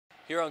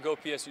Here on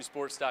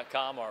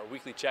GoPSUSports.com, our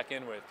weekly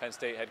check-in with Penn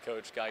State head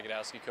coach Guy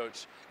Gadowsky.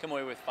 Coach, come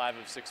away with 5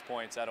 of 6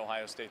 points at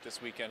Ohio State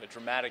this weekend. A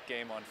dramatic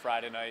game on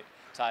Friday night,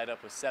 tied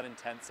up with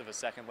 7/10 of a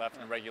second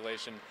left in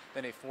regulation,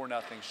 then a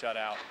 4-0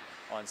 shutout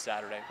on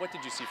Saturday. What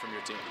did you see from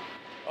your team?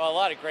 Well, a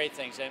lot of great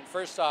things. And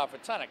first off, a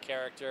ton of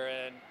character.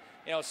 And,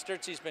 you know,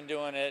 Sturtzy's been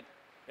doing it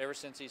ever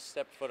since he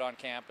stepped foot on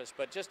campus.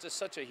 But just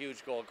such a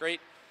huge goal.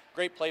 Great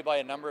play by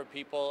a number of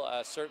people.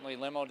 Certainly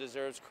Limo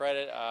deserves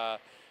credit.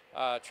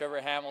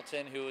 Trevor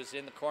Hamilton, who was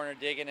in the corner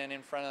digging and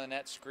in front of the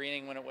net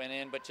screening when it went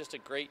in, but just a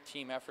great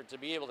team effort to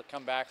be able to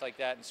come back like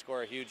that and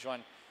score a huge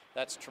one.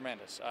 That's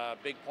tremendous.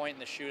 Big point in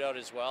the shootout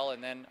as well,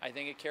 and then I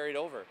think it carried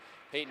over.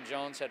 Peyton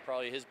Jones had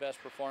probably his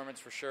best performance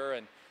for sure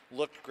and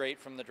looked great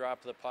from the drop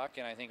of the puck,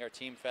 and I think our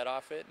team fed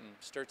off it, and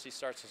Sturtsy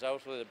starts us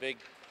out with a big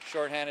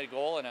shorthanded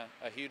goal and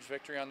a huge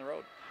victory on the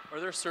road. Are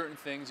there certain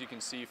things you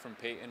can see from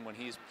Peyton when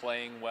he's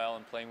playing well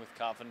and playing with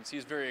confidence?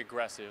 He's very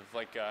aggressive.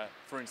 Like,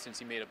 for instance,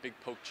 he made a big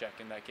poke check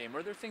in that game.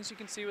 Are there things you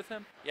can see with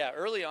him? Yeah,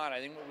 early on, I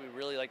think what we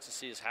really like to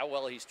see is how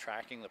well he's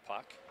tracking the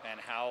puck and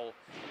how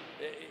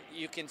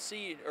you can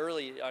see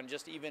early on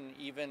just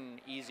even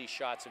easy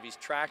shots if he's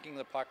tracking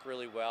the puck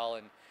really well.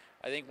 And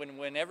I think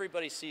when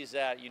everybody sees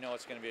that, you know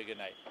it's going to be a good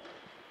night.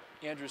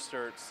 Andrew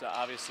Sturtz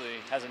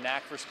obviously has a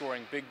knack for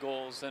scoring big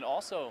goals and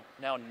also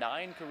now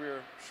 9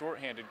 career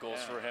shorthanded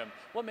goals for him.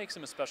 What makes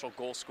him a special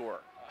goal scorer?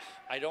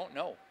 I don't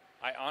know.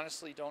 I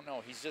honestly don't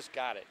know. He's just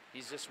got it.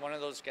 He's just one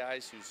of those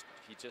guys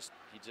he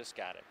just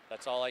got it.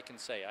 That's all I can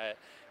say.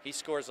 He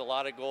scores a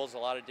lot of goals a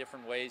lot of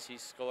different ways. He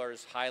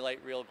scores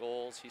highlight reel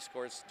goals. He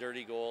scores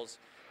dirty goals.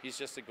 He's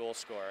just a goal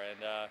scorer.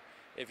 And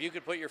if you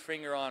could put your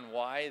finger on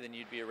why, then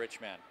you'd be a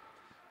rich man.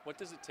 What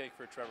does it take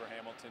for Trevor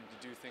Hamilton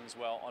to do things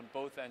well on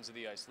both ends of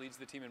the ice? Leads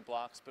the team in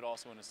blocks, but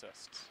also in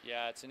assists.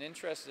 Yeah,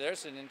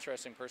 there's an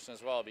interesting person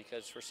as well,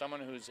 because for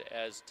someone who's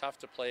as tough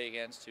to play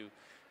against,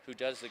 who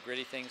does the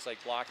gritty things like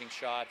blocking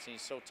shots, and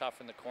he's so tough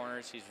in the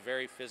corners, he's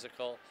very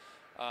physical.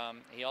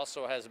 He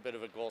also has a bit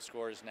of a goal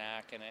scorer's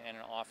knack and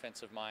an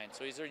offensive mind.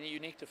 So he's a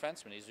unique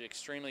defenseman. He's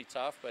extremely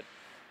tough, but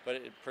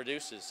it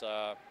produces.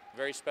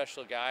 Very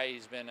special guy.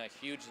 He's been a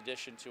huge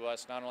addition to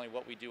us, not only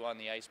what we do on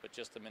the ice, but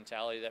just the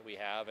mentality that we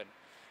have. And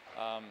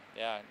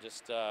yeah,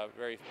 just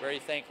very, very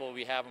thankful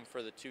we have him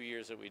for the 2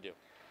 years that we do.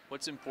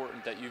 What's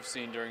important that you've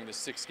seen during the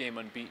 6-game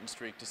unbeaten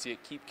streak to see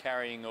it keep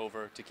carrying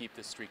over to keep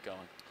this streak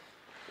going?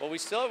 Well, we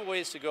still have a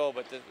ways to go,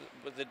 but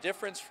the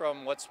difference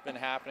from what's been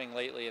happening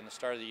lately in the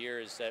start of the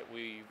year is that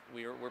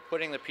we're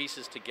putting the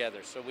pieces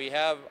together. So we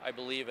have, I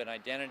believe, an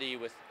identity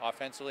with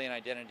offensively and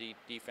identity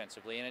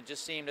defensively, and it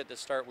just seemed at the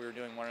start we were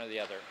doing one or the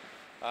other.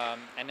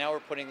 And now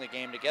we're putting the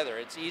game together.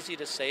 It's easy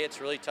to say,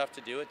 it's really tough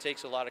to do. It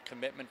takes a lot of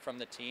commitment from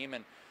the team,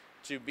 and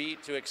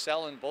to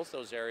excel in both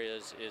those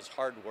areas is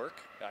hard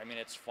work. I mean,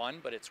 it's fun,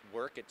 but it's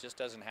work. It just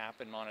doesn't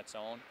happen on its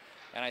own.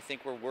 And I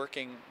think we're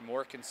working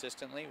more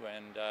consistently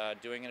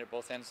and doing it at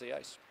both ends of the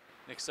ice.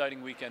 An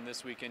exciting weekend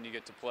this weekend. You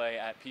get to play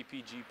at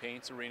PPG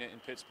Paints Arena in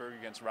Pittsburgh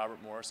against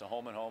Robert Morris, a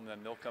home and home. Then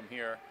they'll come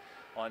here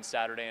on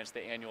Saturday, and it's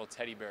the annual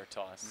teddy bear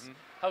toss.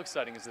 How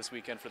exciting is this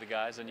weekend for the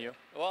guys and you?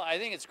 Well, I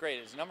think it's great.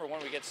 It's number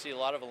one, we get to see a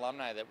lot of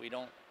alumni that we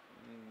don't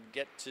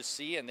get to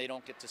see, and they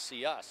don't get to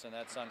see us, and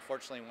that's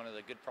unfortunately one of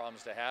the good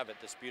problems to have at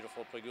this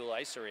beautiful Pagula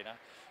Ice Arena.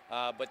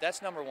 But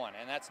that's number one,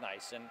 and that's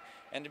nice.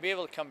 And to be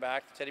able to come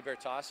back to Teddy Bear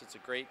Toss, it's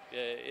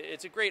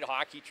a great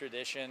hockey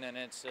tradition, and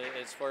it's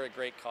for a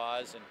great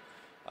cause, and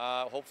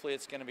hopefully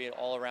it's going to be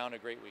all around a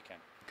great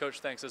weekend. Coach,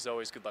 thanks as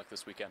always. Good luck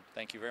this weekend.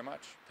 Thank you very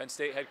much. Penn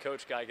State head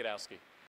coach Guy Gadowsky.